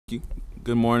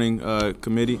Good morning,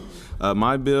 committee.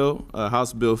 My bill,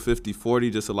 House Bill 5040,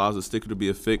 just allows a sticker to be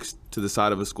affixed to the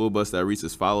side of a school bus that reads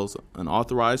as follows: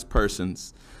 unauthorized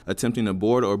persons attempting to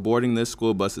board or boarding this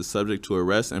school bus is subject to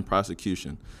arrest and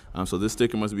prosecution. So this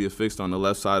sticker must be affixed on the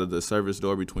left side of the service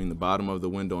door between the bottom of the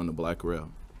window and the black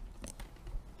rail.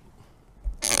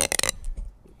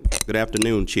 Good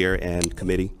afternoon, Chair and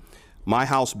committee. My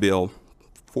House Bill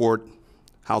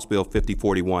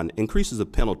 5041 increases the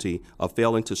penalty of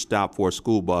failing to stop for a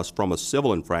school bus from a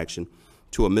civil infraction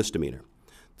to a misdemeanor.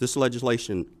 This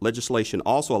legislation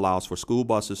also allows for school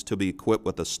buses to be equipped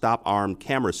with a stop arm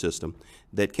camera system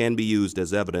that can be used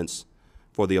as evidence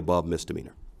for the above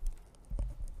misdemeanor.